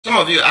Some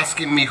of you are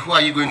asking me, who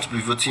are you going to be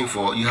voting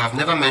for? You have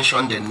never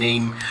mentioned the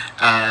name,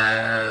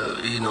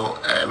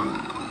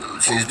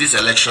 since this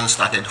election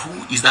started.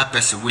 Who is that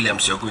person,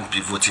 Williams, you're going to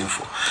be voting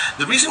for?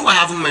 The reason why I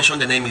haven't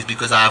mentioned the name is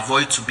because I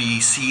avoid to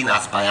be seen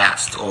as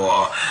biased,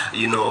 or,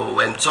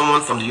 when someone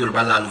from the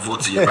Yoruba land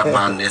votes a Yoruba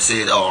man, they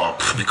say, oh,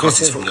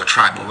 because it's from your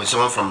tribe. Or when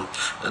someone from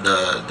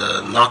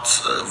the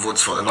North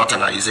votes for the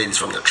Northerner, you say it's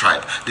from your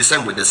tribe. The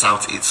same with the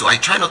South. So I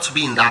try not to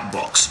be in that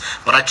box,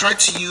 but I try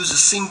to use a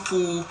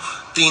simple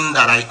thing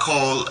that I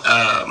call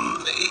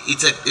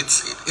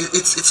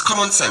it's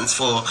common sense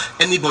for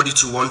anybody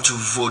to want to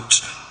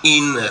vote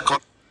in.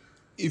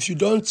 If you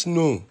don't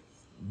know,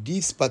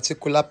 this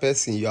particular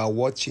person you are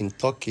watching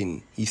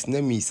talking, his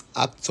name is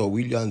actor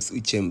Williams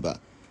Uchemba.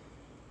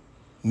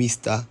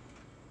 Mr.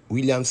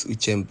 Williams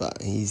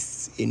Uchemba.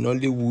 He's a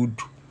Nollywood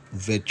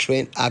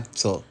veteran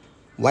actor.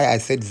 Why I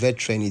said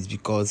veteran is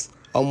because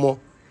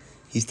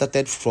he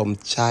started from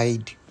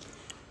child,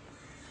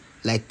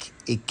 like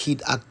a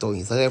kid actor.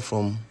 He started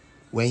from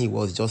when he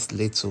was just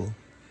little.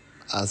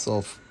 As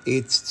of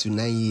 8 to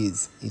 9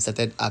 years, he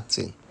started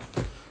acting.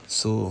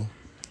 So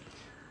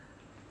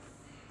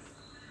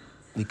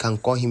we can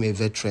call him a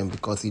veteran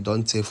because he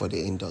don't take for the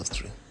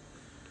industry.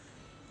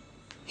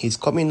 He's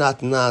coming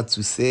out now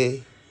to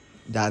say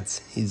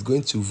that he's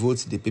going to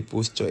vote the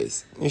people's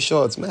choice. In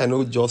short, I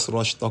no just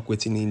rush talk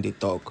waiting in the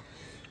talk.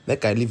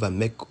 Make I live and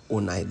make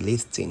on a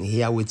listing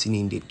here waiting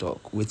in the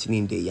talk, waiting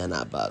in the yarn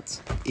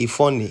about. It's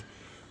funny,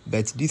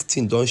 but this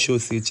thing don't show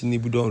say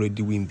Tinubu don't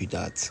already win be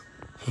that.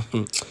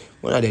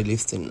 What are they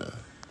listening now?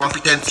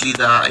 Competent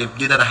leader, a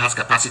leader that has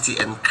capacity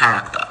and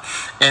character,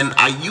 and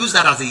I use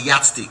that as a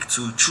yardstick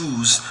to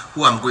choose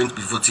who I'm going to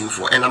be voting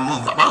for. And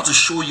I'm about to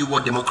show you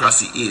what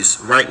democracy is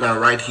right now,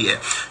 right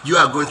here. You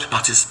are going to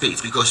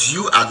participate because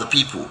you are the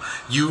people.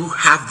 You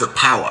have the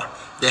power.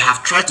 They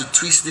have tried to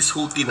twist this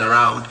whole thing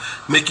around,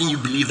 making you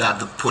believe that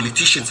the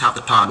politicians have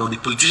the power. No, the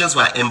politicians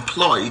were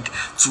employed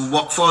to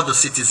work for the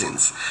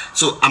citizens.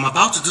 So I'm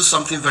about to do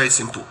something very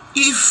simple.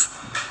 If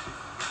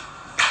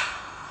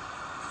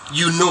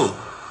you know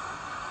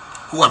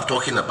who I'm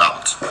talking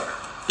about,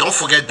 don't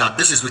forget that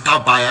this is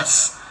without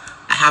bias.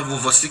 I have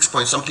over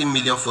 6-point-something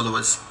million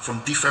followers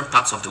from different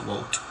parts of the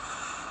world,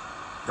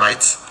 right?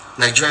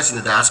 Nigerians in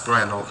the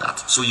diaspora and all that.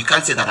 So you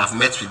can't say that I've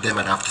met with them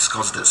and I've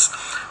discussed this.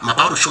 I'm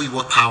about to show you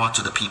what power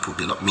to the people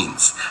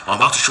means. I'm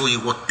about to show you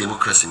what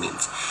democracy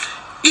means.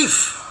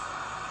 If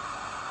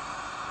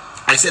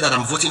I say that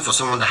I'm voting for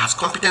someone that has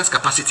competence,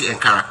 capacity, and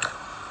character,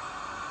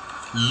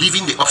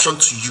 leaving the option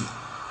to you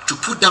to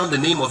put down the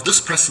name of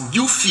this person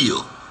you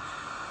feel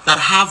that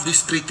have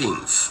these three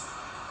things.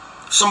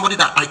 Somebody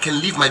that I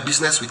can leave my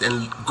business with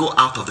and go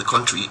out of the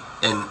country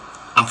and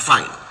I'm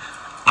fine.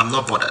 I'm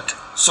not bothered.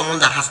 Someone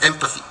that has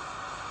empathy.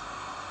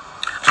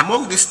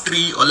 Among these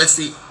three, or let's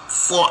say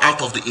 4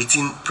 out of the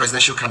 18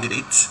 presidential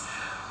candidates,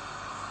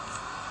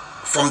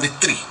 from the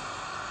three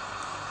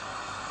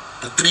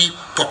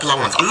popular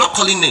ones, I'm not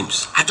calling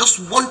names. I just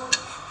want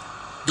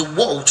the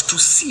world to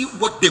see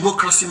what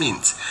democracy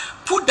means.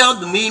 Put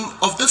down the name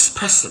of this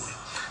person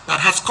that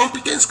has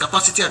competence,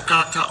 capacity, and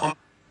character on.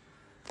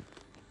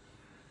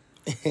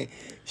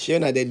 Share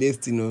na the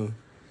list,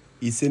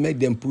 He say make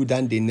them put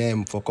down the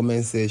name for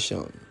comment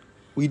section.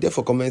 We there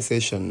for comment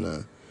section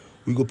now.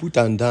 We go put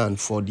them down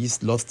for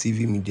this Lost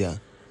TV media.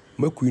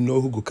 Make we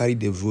know who go carry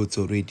the votes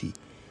already.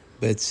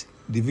 But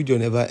the video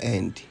never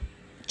end.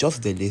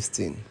 Just the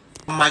listing.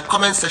 My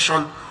comment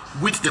section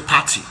with the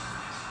party.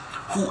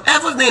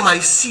 Whoever name I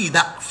see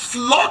that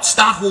floods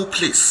that whole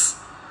place,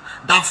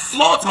 that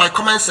floods my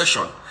comment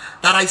section,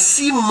 that I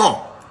see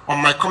more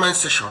on my comment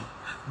section,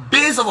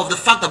 based off of the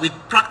fact that we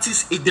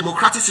practice a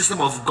democratic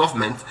system of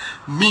government,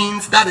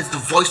 means that is the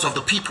voice of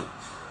the people.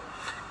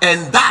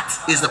 And that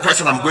is the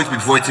person I'm going to be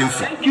voting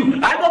for. Thank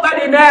you. I go by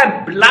the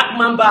name Black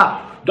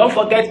Mamba. Don't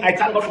forget, I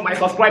thank God for my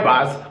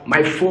subscribers,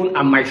 my phone,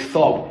 and my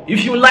sub.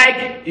 If you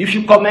like, if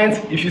you comment,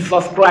 if you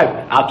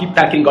subscribe, I'll keep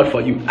thanking God for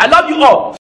you. I love you all.